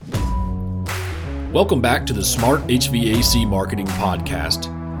Welcome back to the Smart HVAC Marketing Podcast,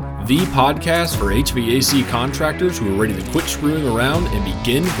 the podcast for HVAC contractors who are ready to quit screwing around and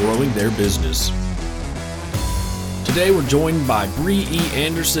begin growing their business. Today we're joined by Bree E.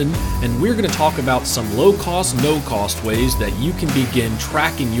 Anderson, and we're going to talk about some low-cost, no-cost ways that you can begin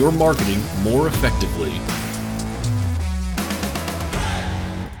tracking your marketing more effectively.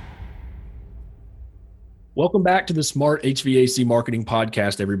 Welcome back to the Smart HVAC Marketing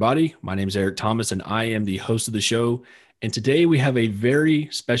Podcast, everybody. My name is Eric Thomas, and I am the host of the show. And today we have a very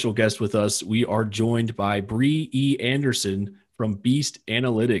special guest with us. We are joined by Bree E. Anderson from Beast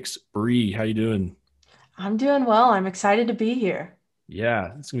Analytics. Bree, how you doing? I'm doing well. I'm excited to be here.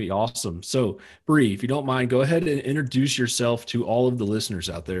 Yeah, it's going to be awesome. So, Bree, if you don't mind, go ahead and introduce yourself to all of the listeners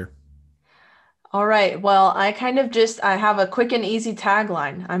out there. All right. Well, I have a quick and easy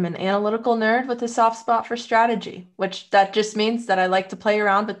tagline. I'm an analytical nerd with a soft spot for strategy, which that just means that I like to play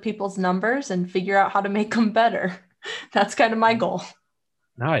around with people's numbers and figure out how to make them better. That's kind of my goal.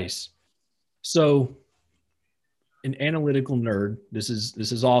 Nice. So, an analytical nerd, this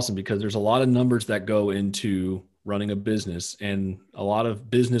is awesome because there's a lot of numbers that go into running a business, and a lot of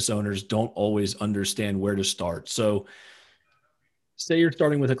business owners don't always understand where to start. So say you're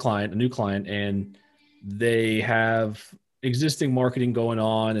starting with a new client, and they have existing marketing going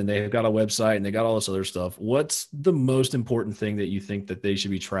on and they've got a website and they got all this other stuff. What's the most important thing that you think that they should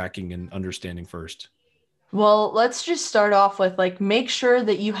be tracking and understanding first? Well, let's just start off with make sure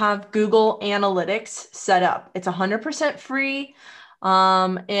that you have Google Analytics set up. It's 100% free.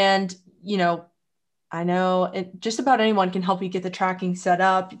 And I know just about anyone can help you get the tracking set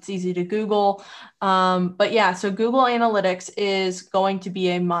up. It's easy to Google. But yeah, so Google Analytics is going to be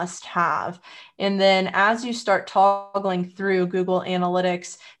a must-have. And then as you start toggling through Google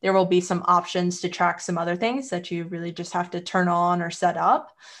Analytics, there will be some options to track some other things that you really just have to turn on or set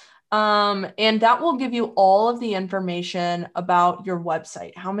up. And that will give you all of the information about your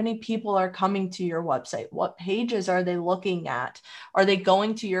website. How many people are coming to your website? What pages are they looking at? Are they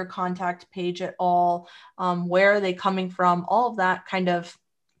going to your contact page at all? Where are they coming from? All of that kind of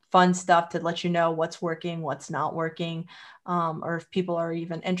fun stuff to let you know what's working, what's not working, or if people are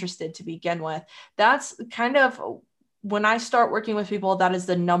even interested to begin with. That's kind of when I start working with people, that is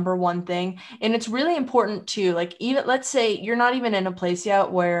the number one thing. And it's really important too. Even let's say you're not even in a place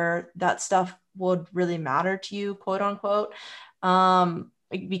yet where that stuff would really matter to you, quote unquote,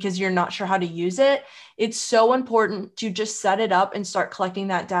 because you're not sure how to use it. It's so important to just set it up and start collecting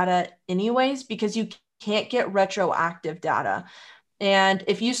that data anyways, because you can't get retroactive data. And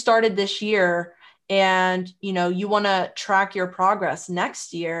if you started this year and you want to track your progress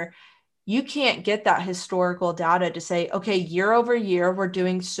next year, you can't get that historical data to say, okay, year over year, we're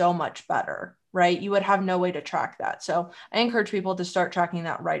doing so much better, right? You would have no way to track that. So I encourage people to start tracking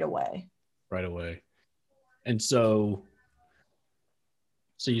that right away. Right away. And so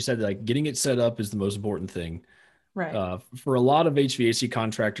you said getting it set up is the most important thing. Right. For a lot of HVAC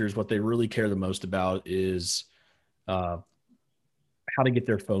contractors, what they really care the most about is how to get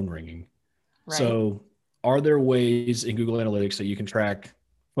their phone ringing. Right. So are there ways in Google Analytics that you can track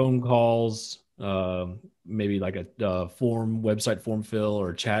phone calls, maybe like a website form fill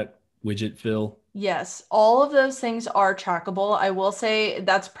or chat widget fill? Yes, all of those things are trackable. I will say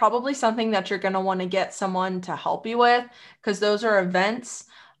that's probably something that you're going to want to get someone to help you with, because those are events.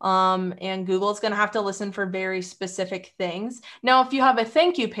 And Google's going to have to listen for very specific things. Now, if you have a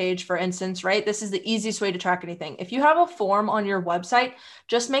thank you page, for instance, right, this is the easiest way to track anything. If you have a form on your website,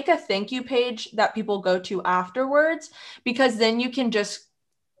 just make a thank you page that people go to afterwards, because then you can just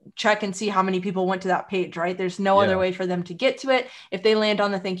check and see how many people went to that page, right? There's no other way for them to get to it. If they land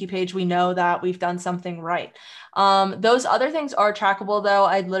on the thank you page, we know that we've done something right. Those other things are trackable though.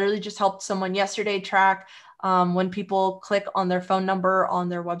 I literally just helped someone yesterday track when people click on their phone number on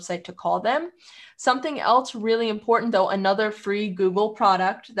their website to call them. Something else really important though, another free Google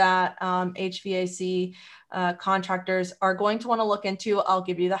product that HVAC contractors are going to want to look into. I'll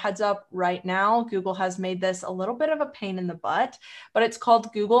give you the heads up right now. Google has made this a little bit of a pain in the butt, but it's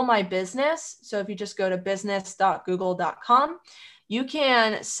called Google My Business. So if you just go to business.google.com, you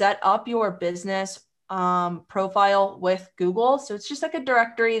can set up your business profile with Google. So it's just like a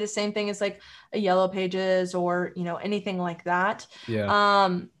directory, the same thing as like a Yellow Pages or, anything like that.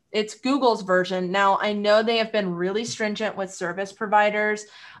 Yeah. It's Google's version. Now, I know they have been really stringent with service providers.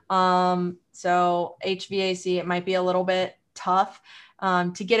 So HVAC, it might be a little bit tough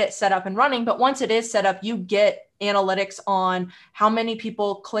to get it set up and running. But once it is set up, you get analytics on how many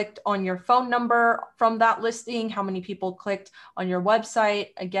people clicked on your phone number from that listing, how many people clicked on your website,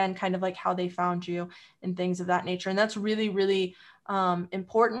 again, kind of like how they found you and things of that nature. And that's really, really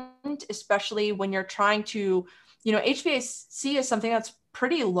important, especially when you're trying to, HVAC is something that's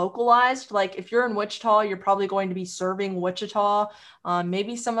pretty localized. Like if you're in Wichita, you're probably going to be serving Wichita,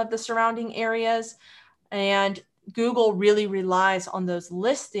 maybe some of the surrounding areas. And Google really relies on those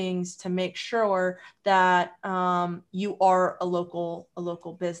listings to make sure that you are a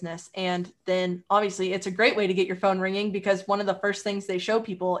local business. And then obviously it's a great way to get your phone ringing, because one of the first things they show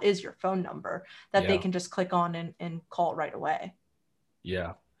people is your phone number that they can just click on and call right away.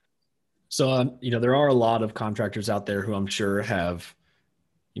 Yeah. So, there are a lot of contractors out there who I'm sure have,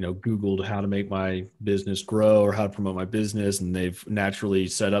 Googled how to make my business grow or how to promote my business, and they've naturally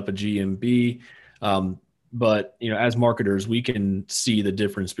set up a GMB. But, as marketers, we can see the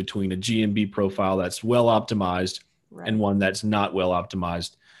difference between a GMB profile that's well optimized and one that's not well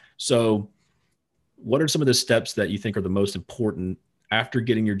optimized. So what are some of the steps that you think are the most important after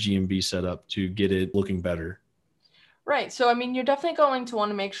getting your GMB set up to get it looking better? Right. So, I mean, you're definitely going to want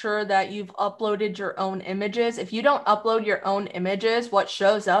to make sure that you've uploaded your own images. If you don't upload your own images, what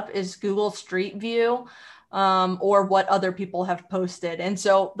shows up is Google Street View, or what other people have posted. And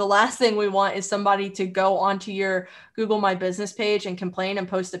so the last thing we want is somebody to go onto your Google My Business page and complain and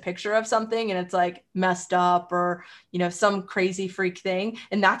post a picture of something and it's like messed up, or, some crazy freak thing.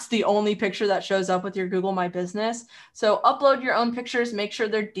 And that's the only picture that shows up with your Google My Business. So upload your own pictures, make sure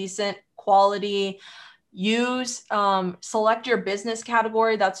they're decent quality. Select your business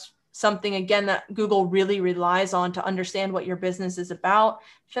category. That's something, again, that Google really relies on to understand what your business is about.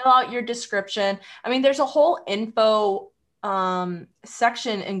 Fill out your description. I mean, there's a whole info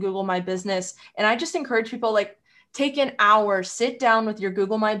section in Google My Business. And I just encourage people, like, take an hour, sit down with your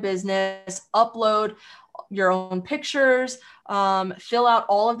Google My Business, upload your own pictures, fill out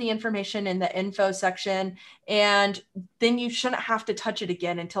all of the information in the info section, and then you shouldn't have to touch it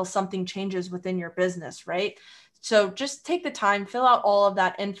again until something changes within your business, right? So just take the time, fill out all of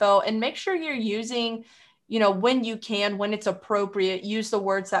that info, and make sure you're using, when you can, when it's appropriate, use the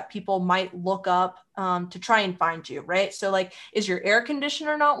words that people might look up to try and find you, right? So like, is your air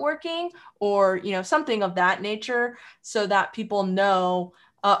conditioner not working, or, something of that nature, so that people know,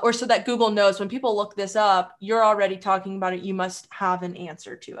 or so that Google knows when people look this up, you're already talking about it. You must have an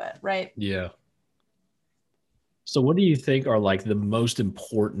answer to it, right? Yeah. So what do you think are like the most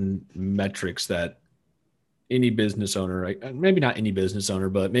important metrics that any business owner, maybe not any business owner,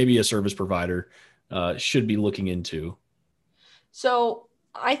 but maybe a service provider should be looking into? So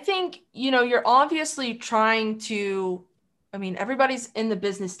I think, you're obviously trying to, I mean, everybody's in the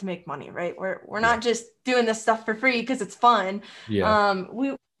business to make money, right? We're not just doing this stuff for free because it's fun. Yeah.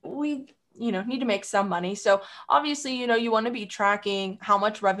 We need to make some money. So obviously, you want to be tracking how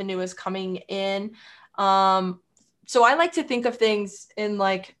much revenue is coming in. So I like to think of things in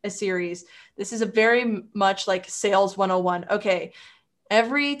like a series. This is a very much like sales 101. Okay,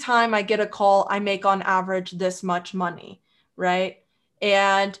 every time I get a call, I make on average this much money, right?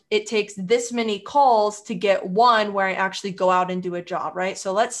 And it takes this many calls to get one where I actually go out and do a job, right?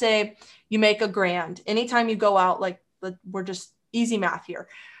 So let's say you make $1,000. Anytime you go out, like, we're just easy math here.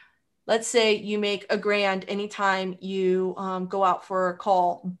 Let's say you make $1,000 anytime you go out for a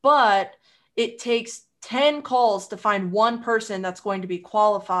call, but it takes 10 calls to find one person that's going to be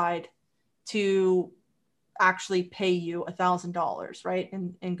qualified to actually pay you $1,000, right?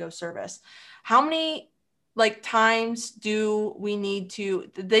 And go service. How many like times do we need to,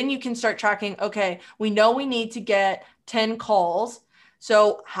 then you can start tracking, okay, we know we need to get 10 calls.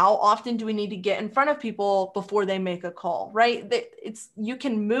 So how often do we need to get in front of people before they make a call, right? You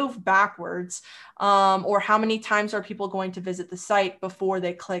can move backwards, or how many times are people going to visit the site before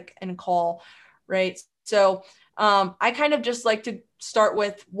they click and call, right? So I kind of just like to start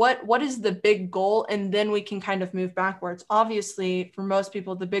with what is the big goal, and then we can kind of move backwards. Obviously, for most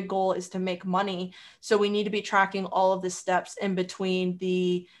people, the big goal is to make money. So we need to be tracking all of the steps in between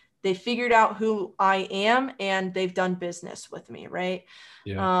they figured out who I am and they've done business with me, right?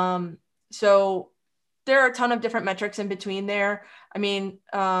 Yeah. So there are a ton of different metrics in between there. I mean,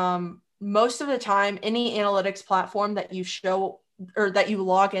 most of the time, any analytics platform that you show or that you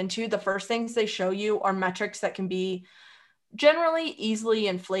log into, the first things they show you are metrics that can be generally easily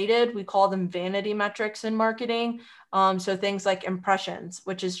inflated. We call them vanity metrics in marketing. So things like impressions,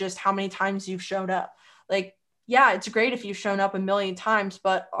 which is just how many times you've showed up. Like, yeah, it's great if you've shown up 1,000,000 times,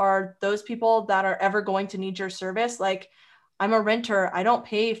 but are those people that are ever going to need your service? Like, I'm a renter. I don't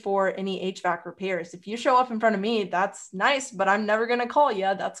pay for any HVAC repairs. If you show up in front of me, that's nice, but I'm never going to call you.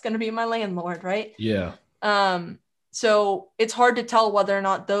 That's going to be my landlord, right? Yeah. So it's hard to tell whether or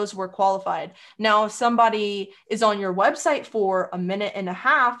not those were qualified. Now, if somebody is on your website for a minute and a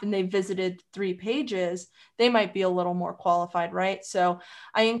half and they visited 3 pages, they might be a little more qualified, right? So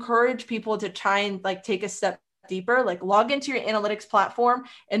I encourage people to try and like take a step deeper, like log into your analytics platform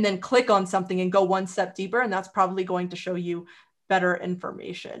and then click on something and go one step deeper. And that's probably going to show you better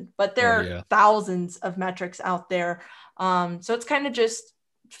information. But there Oh are yeah. thousands of metrics out there. So it's kind of just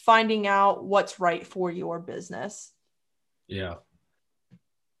finding out what's right for your business. Yeah.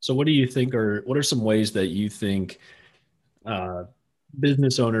 So what do you think what are some ways that you think uh,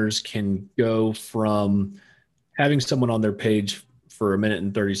 business owners can go from having someone on their page for a minute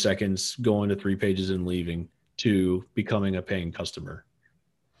and 30 seconds, going to 3 pages and leaving, to becoming a paying customer?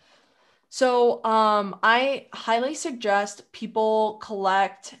 So I highly suggest people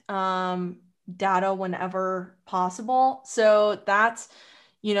collect data whenever possible. So that's,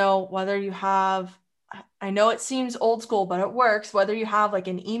 whether you have, I know it seems old school, but it works. Whether you have like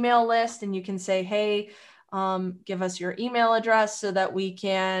an email list and you can say, hey, give us your email address so that we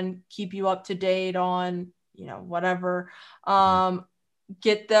can keep you up to date on, whatever. Mhm.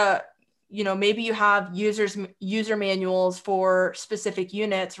 Get the, maybe you have user manuals for specific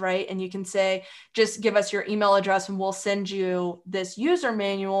units, right? And you can say, just give us your email address and we'll send you this user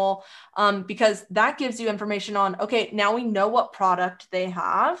manual, because that gives you information on, okay, now we know what product they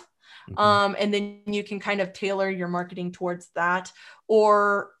have. Mhm. And then you can kind of tailor your marketing towards that.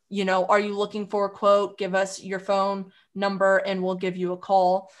 Or, are you looking for a quote? Give us your phone number and we'll give you a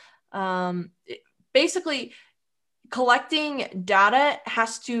call. Basically, collecting data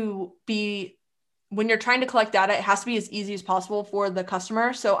has to be, when you're trying to collect data, it has to be as easy as possible for the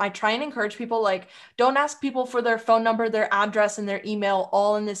customer. So I try and encourage people, like, don't ask people for their phone number, their address, and their email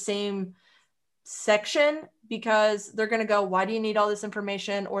all in the same section, because they're going to go, why do you need all this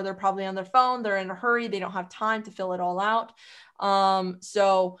information? Or they're probably on their phone, they're in a hurry, they don't have time to fill it all out.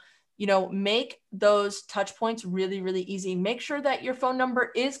 So make those touch points really, really easy. Make sure that your phone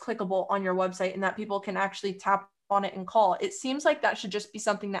number is clickable on your website and that people can actually tap on it and call. It seems like that should just be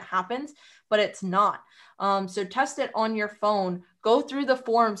something that happens, but it's not. So test it on your phone, go through the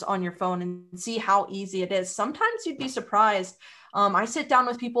forms on your phone and see how easy it is. Sometimes you'd be surprised. I sit down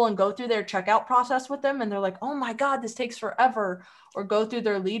with people and go through their checkout process with them, and they're like, oh my God, this takes forever. Or go through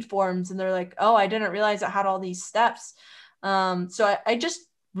their lead forms and they're like, oh, I didn't realize it had all these steps. So I just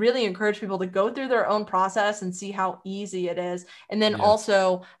really encourage people to go through their own process and see how easy it is. And then Yeah.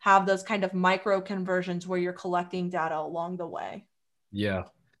 also have those kind of micro conversions where you're collecting data along the way. Yeah.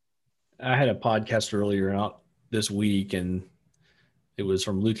 I had a podcast earlier out this week, and it was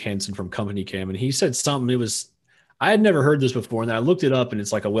from Luke Hansen from Company Cam, and he said something. I had never heard this before, and then I looked it up, and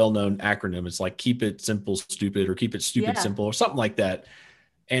it's like a well-known acronym. It's like keep it simple, stupid, or keep it stupid, Yeah, simple, or something like that.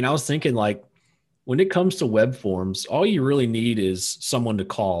 And I was thinking, like, when it comes to web forms, all you really need is someone to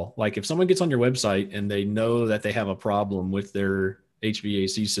call. Like, if someone gets on your website and they know that they have a problem with their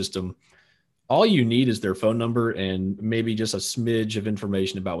HVAC system, all you need is their phone number and maybe just a smidge of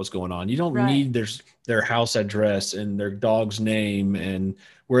information about what's going on. You don't right. need their house address and their dog's name and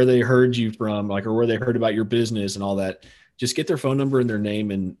where they heard you from, like, or where they heard about your business and all that. Just get their phone number and their name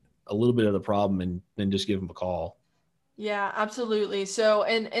and a little bit of the problem, and then just give them a call. Yeah, absolutely. So,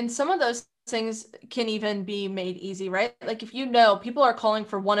 and some of those things can even be made easy, right? Like if people are calling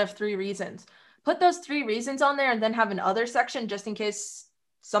for one of 3 reasons, put those 3 reasons on there and then have an other section just in case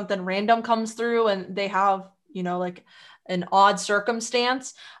something random comes through and they have, like an odd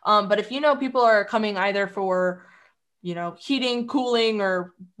circumstance. But if people are coming either for, heating, cooling,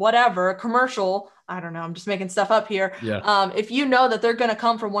 or whatever, a commercial, I don't know, I'm just making stuff up here. Yeah. If you know that they're going to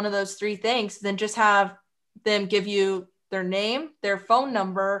come from one of those 3 things, then just have them give you their name, their phone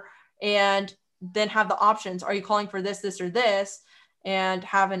number, and then have the options. Are you calling for this, this, or this? And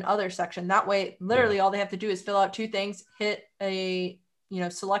have an other section. That way, Yeah. literally all they have to do is fill out 2 things, hit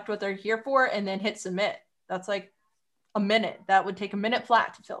select what they're here for, and then hit submit. That's like a minute. That would take a minute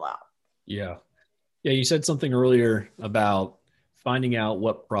flat to fill out. Yeah. Yeah. You said something earlier about finding out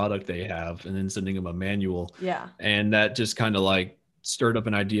what product they have and then sending them a manual. Yeah. And that just kind of like stirred up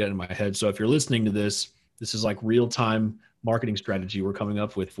an idea in my head. So if you're listening to this, this is like real time marketing strategy we're coming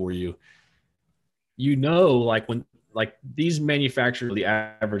up with for you. Like when, like these manufacturers, the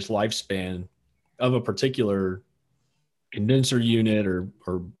average lifespan of a particular condenser unit or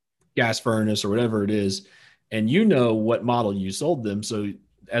gas furnace or whatever it is, and what model you sold them. So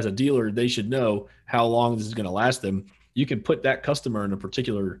as a dealer, they should know how long this is going to last them. You can put that customer in a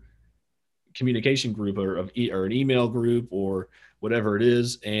particular communication group or an email group or whatever it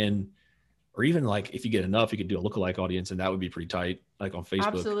is. And, or even like if you get enough, you could do a lookalike audience, and that would be pretty tight, like on Facebook.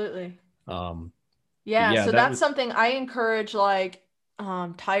 Absolutely. Um, But Yeah, yeah, so that that's was, something I encourage, like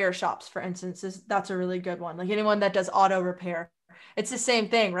tire shops, for instance, that's a really good one. Like anyone that does auto repair. It's the same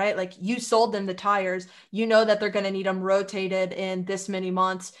thing, right? Like you sold them the tires, you know that they're going to need them rotated in this many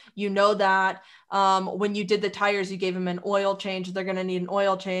months. You know that when you did the tires, you gave them an oil change. They're going to need an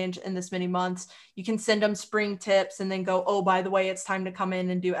oil change in this many months. You can send them spring tips and then go, oh, by the way, it's time to come in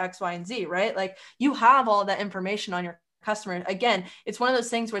and do X, Y, and Z, right? Like you have all that information on your customer. Again, it's one of those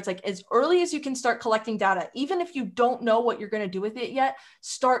things where it's like as early as you can start collecting data, even if you don't know what you're going to do with it yet,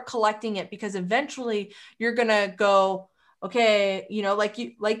 start collecting it, because eventually you're going to go, okay,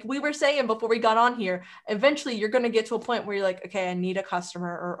 like we were saying before we got on here, eventually you're going to get to a point where you're like, okay, I need a customer,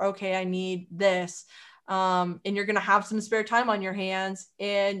 or okay, I need this. And you're going to have some spare time on your hands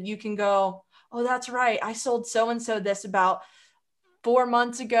and you can go, oh, that's right, I sold so-and-so this about 4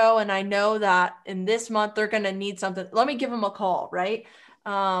 months ago, and I know that in this month they're going to need something. Let me give them a call, right?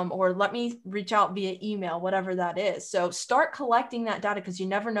 Or let me reach out via email, whatever that is. So start collecting that data, because you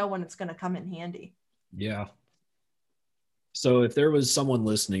never know when it's going to come in handy. yeah. So if there was someone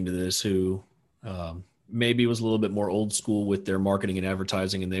listening to this who maybe was a little bit more old school with their marketing and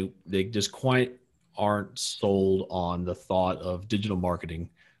advertising, and they just quite aren't sold on the thought of digital marketing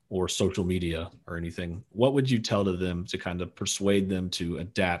or social media or anything, what would you tell to them to kind of persuade them to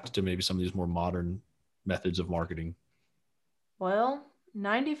adapt to maybe some of these more modern methods of marketing? Well,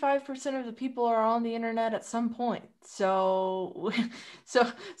 95% of the people are on the internet at some point. So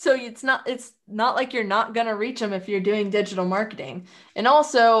so it's not like you're not going to reach them if you're doing digital marketing. And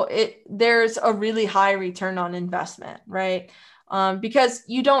also there's a really high return on investment, right? Because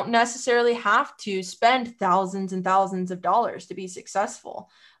you don't necessarily have to spend thousands and thousands of dollars to be successful.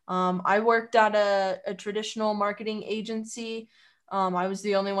 I worked at a traditional marketing agency. I was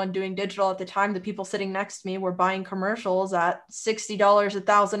the only one doing digital at the time. The people sitting next to me were buying commercials at $60 a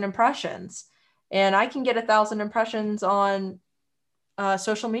thousand impressions. And I can get 1,000 impressions on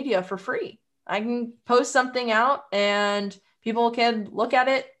social media for free. I can post something out and people can look at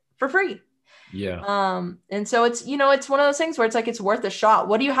it for free. Yeah. And so it's one of those things where it's like, it's worth a shot.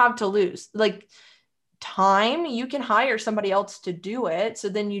 What do you have to lose? Like time, you can hire somebody else to do it. So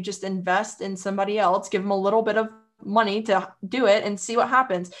then you just invest in somebody else, give them a little bit of money to do it and see what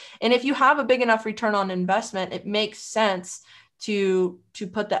happens. And if you have a big enough return on investment, it makes sense to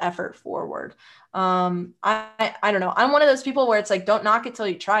put the effort forward. I don't know. I'm one of those people where it's like, don't knock it till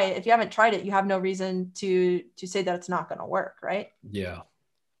you try it. If you haven't tried it, you have no reason to say that it's not going to work, right? Yeah.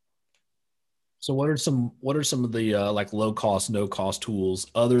 So what are some of the like low cost, no cost tools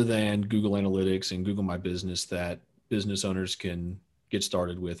other than Google Analytics and Google My Business that business owners can get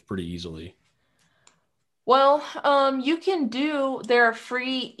started with pretty easily? Well, you can do, there are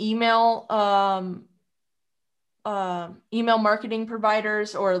free email marketing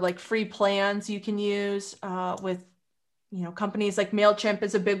providers, or like free plans you can use with companies like MailChimp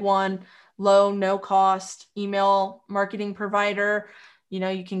is a big one, low, no cost email marketing provider.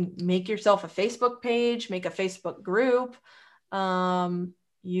 You can make yourself a Facebook page, make a Facebook group.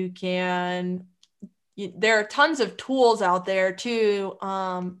 You can, there are tons of tools out there too,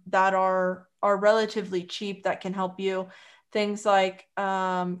 that are relatively cheap that can help you. Things like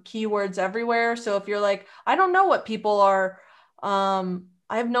keywords everywhere. So if you're like, I don't know what people are, I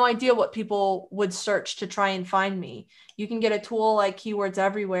have no idea what people would search to try and find me. You can get a tool like Keywords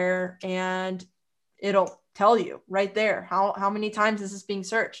Everywhere, and it'll tell you right there how many times this is being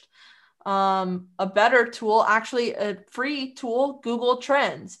searched. A better tool, actually a free tool, Google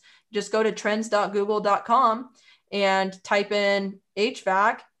Trends. Just go to trends.google.com and type in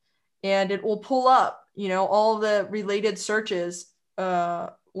HVAC, and it will pull up, all the related searches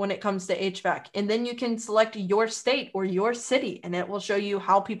when it comes to HVAC. And then you can select your state or your city, and it will show you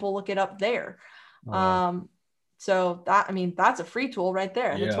how people look it up there. Oh, wow. So that's a free tool right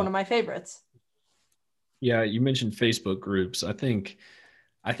there. That's one Yeah. of my favorites. Yeah. You mentioned Facebook groups. I think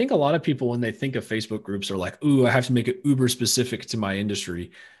a lot of people, when they think of Facebook groups, are like, ooh, I have to make it uber specific to my industry.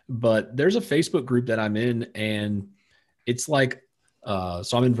 But there's a Facebook group that I'm in, and it's like, so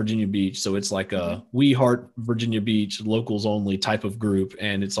I'm in Virginia Beach. So it's like Mhm. a We Heart Virginia Beach locals only type of group.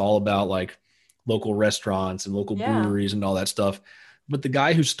 And it's all about like local restaurants and local Yeah. breweries and all that stuff. But the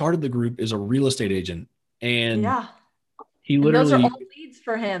guy who started the group is a real estate agent. And Yeah. he And those are literally, all leads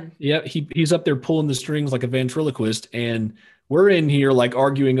for him. yeah, he's up there pulling the strings like a ventriloquist, and we're in here like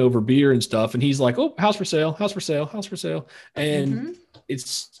arguing over beer and stuff, and he's like, "Oh, house for sale, house for sale, house for sale," and Hmm.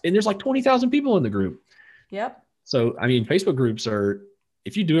 there's like 20,000 people in the group. Yep. So I mean, Facebook groups are,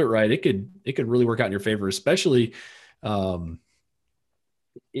 if you do it right, it could really work out in your favor, especially um,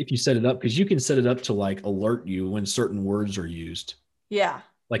 if you set it up, because you can set it up to like alert you when certain words are used. Yeah.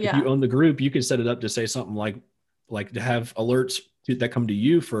 Like if you Yeah. own the group, you can set it up to say something like to have alerts that come to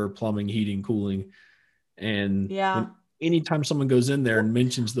you for plumbing, heating, cooling. And Yeah. when anytime someone goes in there and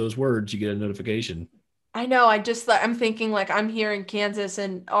mentions those words, you get a notification. I know. I'm thinking like I'm here in Kansas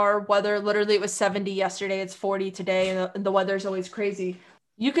and our weather, literally it was 70 yesterday. It's 40 today and the weather's always crazy.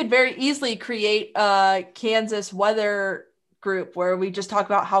 You could very easily create a Kansas weather group where we just talk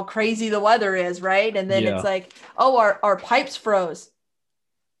about how crazy the weather is, right? And then it's Yeah. like, oh, our pipes froze.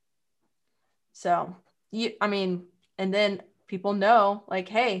 So I mean, and then people know like,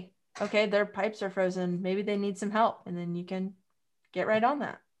 hey, okay, their pipes are frozen. Maybe they need some help. And then you can get right on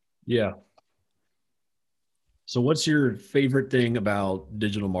that. Yeah. So what's your favorite thing about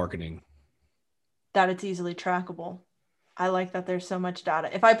digital marketing? That it's easily trackable. I like that there's so much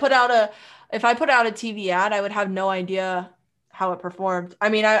data. If I put out a TV ad, I would have no idea how it performed. I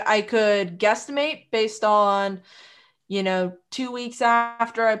mean, I could guesstimate based on, 2 weeks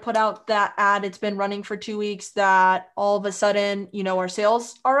after I put out that ad, it's been running for 2 weeks that all of a sudden, our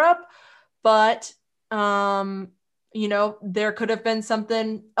sales are up. But there could have been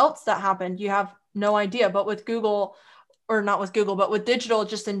something else that happened. You have no idea. But with Google, or not with Google, but with digital,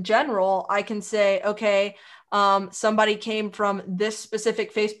 just in general, I can say, okay, somebody came from this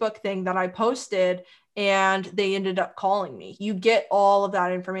specific Facebook thing that I posted and they ended up calling me. You get all of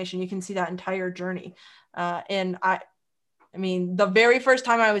that information. You can see that entire journey. And I mean, the very first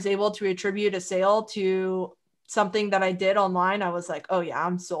time I was able to attribute a sale to something that I did online, I was like, oh yeah,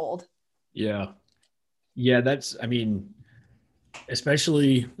 I'm sold. Yeah. Yeah. I mean,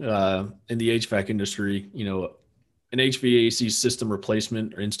 especially in the HVAC industry, an HVAC system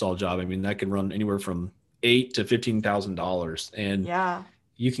replacement or install job. I mean, that can run anywhere from $8,000 to $15,000, and Yeah.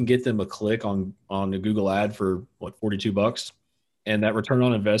 you can get them a click on a Google ad for what, $42, and that return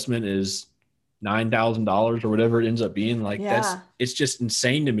on investment is $9,000 or whatever it ends up being. Like Yeah. it's just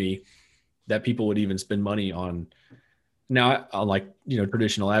insane to me that people would even spend money on now on like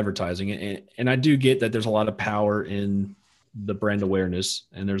traditional advertising. And I do get that there's a lot of power in the brand awareness,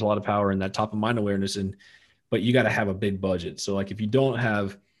 and there's a lot of power in that top of mind awareness, but you got to have a big budget. So like if you don't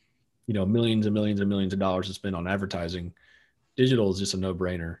have millions and millions and millions of dollars to spend on advertising, digital is just a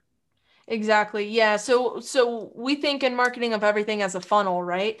no-brainer. Exactly. Yeah. So we think in marketing of everything as a funnel,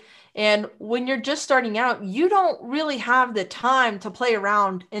 right? And when you're just starting out, you don't really have the time to play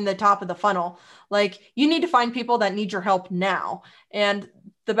around in the top of the funnel. Like you need to find people that need your help now. And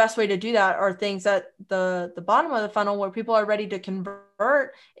the best way to do that are things at the bottom of the funnel where people are ready to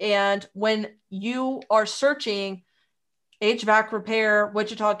convert. And when you are searching HVAC repair,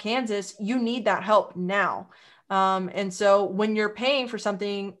 Wichita, Kansas, you need that help now. And so when you're paying for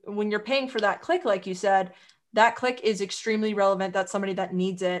something, when you're paying for that click, like you said, that click is extremely relevant. That's somebody that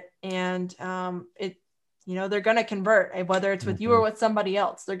needs it. And they're going to convert, whether it's with you or Mhm. with somebody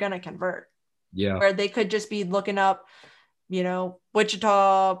else, they're going to convert. Yeah. Where they could just be looking up,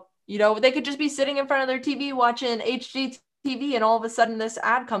 Wichita, they could just be sitting in front of their TV watching HGTV and all of a sudden this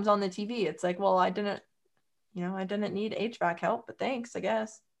ad comes on the TV. It's like, well, I didn't need HVAC help, but thanks, I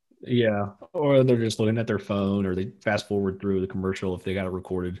guess. Yeah. Or they're just looking at their phone, or they fast forward through the commercial if they got it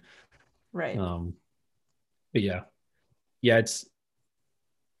recorded. Right. Um, but yeah, it's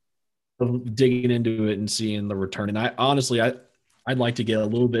digging into it and seeing the return. And I'd like to get a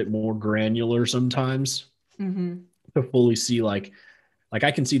little bit more granular sometimes Mm-hmm. to fully see like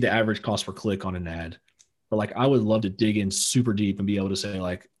I can see the average cost per click on an ad, but like I would love to dig in super deep and be able to say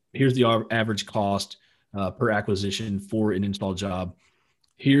like, here's the average cost per acquisition for an install job.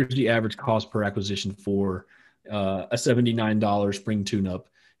 Here's the average cost per acquisition for a $79 spring tune-up.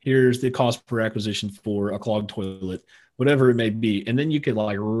 Here's the cost per acquisition for a clogged toilet, whatever it may be. And then you could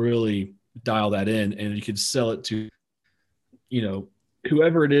like really dial that in, and you could sell it to, you know,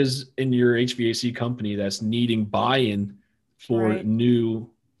 whoever it is in your HVAC company that's needing buy-in for Right. new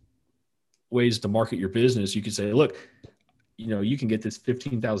ways to market your business. You could say, look, you can get this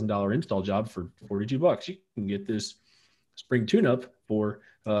 $15,000 install job for $42. You can get this spring tune-up for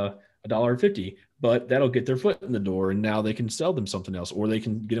 $1.50, but that'll get their foot in the door, and now they can sell them something else, or they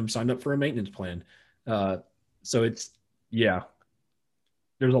can get them signed up for a maintenance plan. Uh, so yeah,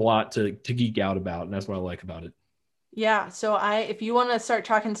 there's a lot to geek out about, and that's what I like about it. Yeah. So if you want to start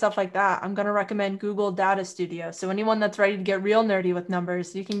tracking stuff like that, I'm going to recommend Google Data Studio. So anyone that's ready to get real nerdy with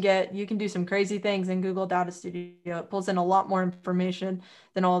numbers, you can do some crazy things in Google Data Studio. It pulls in a lot more information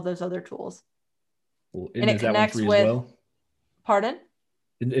than all of those other tools. Cool. And And it is that one connects free as with, well? pardon?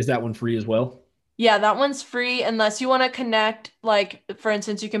 Is that one free as well? Yeah, that one's free unless you want to connect, like, for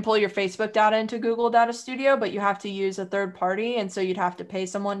instance, you can pull your Facebook data into Google Data Studio, but you have to use a third party. And so you'd have to pay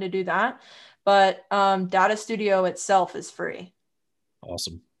someone to do that. But Data Studio itself is free.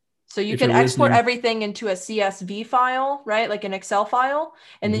 Awesome. So you If can you're export listening, everything into a CSV file, right? Like an Excel file.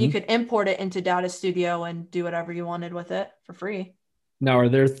 And then you Mhm. could import it into Data Studio and do whatever you wanted with it for free. Now, are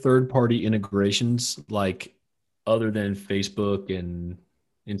there third-party integrations like other than Facebook and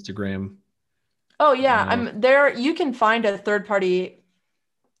Instagram? Oh yeah, Uh, I'm there. You can find a third party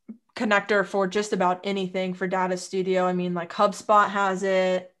connector for just about anything for Data Studio. I mean, like HubSpot has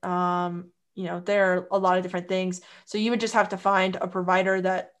it. There are a lot of different things. So you would just have to find a provider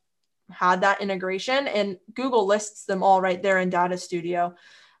that had that integration, and Google lists them all right there in Data Studio.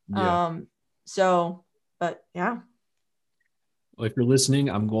 yeah. Um, so, but yeah. Well, if you're listening,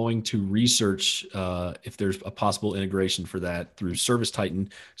 I'm going to research if there's a possible integration for that through Service Titan.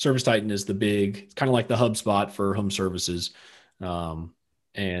 Service Titan is the big, it's kind of like the HubSpot for home services. Um,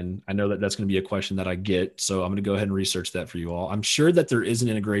 and I know that that's going to be a question that I get. So I'm going to go ahead and research that for you all. I'm sure that there is an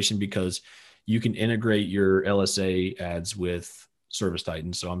integration because you can integrate your LSA ads with Service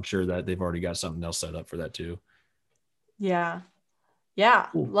Titan. So I'm sure that they've already got something else set up for that too. Yeah. Yeah.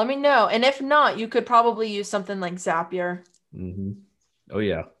 Cool. Let me know. And if not, you could probably use something like Zapier. Mm-hmm. Oh,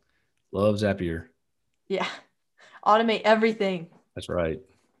 yeah. Love Zapier. Yeah. Automate everything. That's right.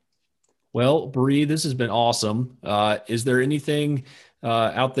 Well, Bree, this has been awesome. Is there anything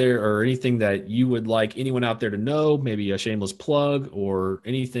out there or anything that you would like anyone out there to know, maybe a shameless plug or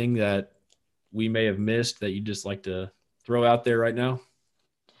anything that we may have missed that you just like to throw out there right now?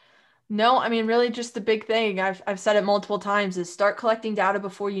 No, I mean, really just the big thing. I've said it multiple times is start collecting data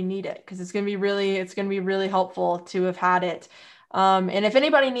before you need it, because it's going to be really helpful to have had it. And if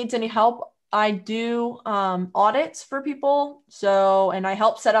anybody needs any help, I do audits for people. So, and I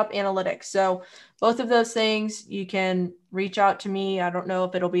help set up analytics. So both of those things, you can reach out to me. I don't know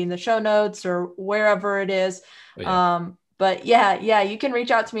if it'll be in the show notes or wherever it is. Oh, yeah. But yeah, you can reach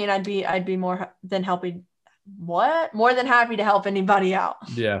out to me and I'd be more than happy. More than happy to help anybody out.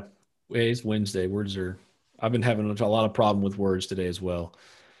 Yeah. It's Wednesday. I've been having a lot of problem with words today as well.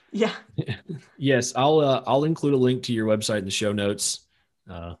 Yeah. Yes. I'll include a link to your website in the show notes.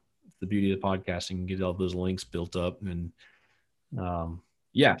 The beauty of the podcasting, get all those links built up. And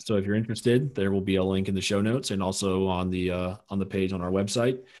yeah, so if you're interested, there will be a link in the show notes and also on the page on our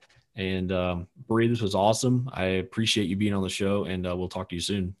website. And Bree, this was awesome. I appreciate you being on the show, and we'll talk to you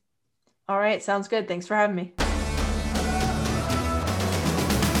soon. All right. Sounds good. Thanks for having me.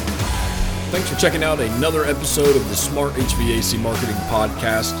 Thanks for checking out another episode of the Smart HVAC Marketing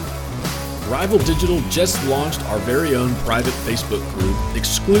Podcast. Rival Digital just launched our very own private Facebook group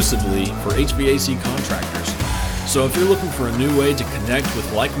exclusively for HVAC contractors. So if you're looking for a new way to connect with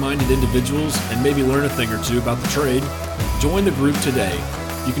like-minded individuals and maybe learn a thing or two about the trade, join the group today.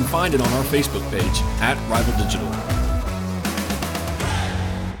 You can find it on our Facebook page @Rival Digital.